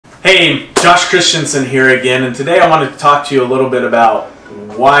Hey, Josh Christensen here again, and today I wanted to talk to you a little bit about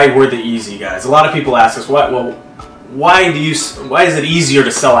why we're the easy guys. A lot of people ask us, why is it easier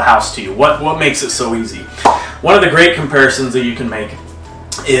to sell a house to you? What makes it so easy? One of the great comparisons that you can make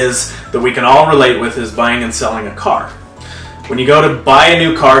is that we can all relate with is buying and selling a car. When you go to buy a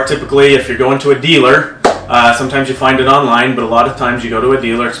new car, typically if you're going to a dealer, sometimes you find it online, but a lot of times you go to a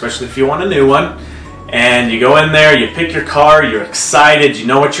dealer, especially if you want a new one, and you go in there, you pick your car, you're excited, you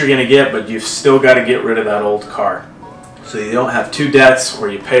know what you're going to get, but you've still got to get rid of that old car. So you don't have two debts or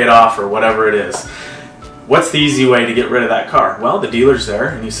you pay it off or whatever it is. What's the easy way to get rid of that car? Well, the dealer's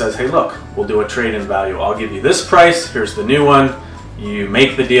there and he says, hey look, we'll do a trade-in value. I'll give you this price, here's the new one, you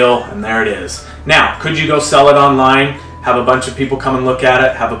make the deal, and there it is. Now, could you go sell it online, have a bunch of people come and look at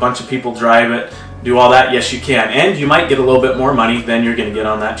it, have a bunch of people drive it, do all that? Yes, you can. And you might get a little bit more money than you're going to get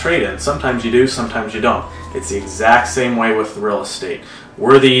on that trade-in. Sometimes you do, sometimes you don't. It's the exact same way with real estate.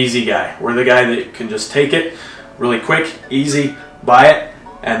 We're the easy guy. We're the guy that can just take it really quick, easy, buy it,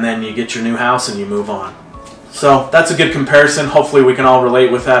 and then you get your new house and you move on. So that's a good comparison. Hopefully we can all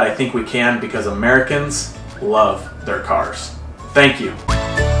relate with that. I think we can, because Americans love their cars. Thank you.